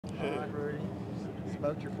All right, Rudy.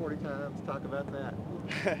 Smoked your 40 times. Talk about that.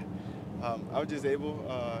 I was just able,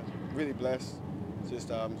 really blessed, just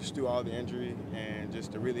through all the injury and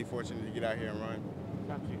just really fortunate to get out here and run. What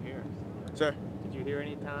time did you hear? Sir, Did you hear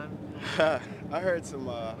any time? I heard some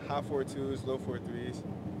high 4.2s, low 4.3s.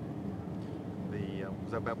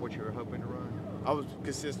 Was that about what you were hoping to run? I was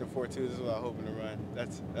consistent 4.2s. This is what I was hoping to run.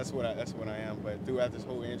 That's what I am. But throughout this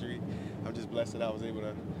whole injury, I'm just blessed that I was able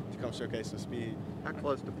to come showcase some speed. How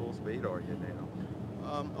close to full speed are you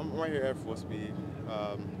now? I'm right here at full speed.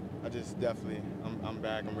 I just definitely, I'm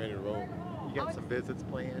back. I'm ready to roll. You got some visits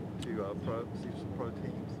planned to see some pro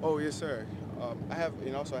teams? Oh yes, sir. I have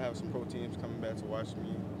some pro teams coming back to watch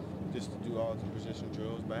me, just to do all the position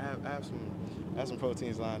drills. But I have some pro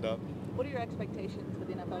teams lined up. What are your expectations for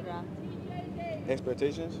the NFL draft?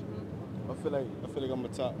 Expectations? I feel like I'm a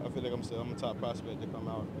top. I feel like I'm a top prospect to come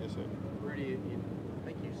out. Yes, sir. Rudy, I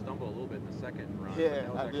think you stumbled a little bit in the second run. Yeah, that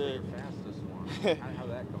was I actually did. your fastest one. How'd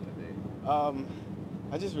that come to be?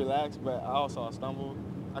 I just relaxed, but I also stumbled.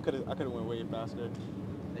 I could have went way faster.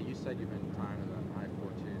 Now, you said you've been trying to high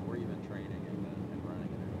 4.2. Where you been training and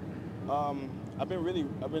running? I've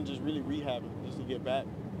been just really rehabbing just to get back.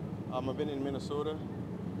 I've been in Minnesota.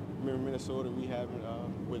 I'm in Minnesota rehabbing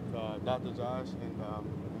with Dr. Josh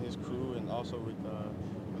and his crew, and also with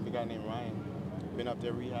a guy named Ryan. Been up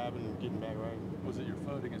there rehabbing and getting back right. Was it your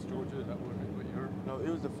foot against Georgia? Is that what you hurt? No, it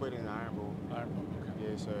was the foot in the Iron Bowl. Iron Bowl,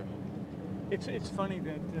 okay. Yes, sir. It's funny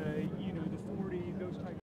that you know the 40 those type.